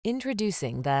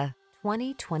Introducing the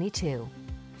 2022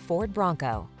 Ford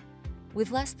Bronco.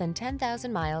 With less than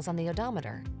 10,000 miles on the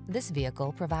odometer, this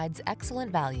vehicle provides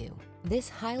excellent value. This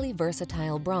highly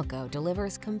versatile Bronco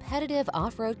delivers competitive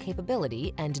off-road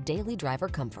capability and daily driver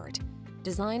comfort.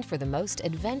 Designed for the most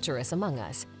adventurous among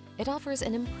us, it offers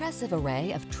an impressive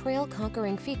array of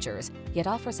trail-conquering features, yet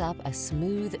offers up a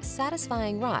smooth,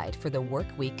 satisfying ride for the work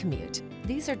week commute.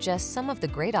 These are just some of the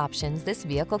great options this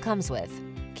vehicle comes with: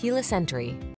 keyless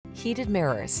entry, heated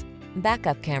mirrors,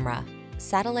 backup camera,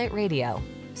 satellite radio,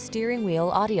 steering wheel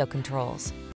audio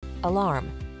controls, alarm,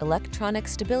 electronic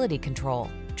stability control,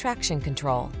 traction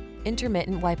control,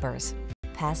 intermittent wipers,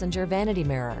 passenger vanity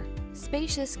mirror.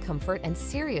 Spacious comfort and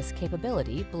serious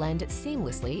capability blend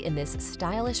seamlessly in this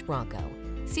stylish Bronco.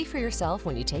 See for yourself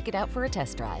when you take it out for a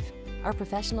test drive. Our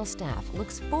professional staff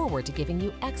looks forward to giving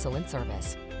you excellent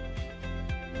service.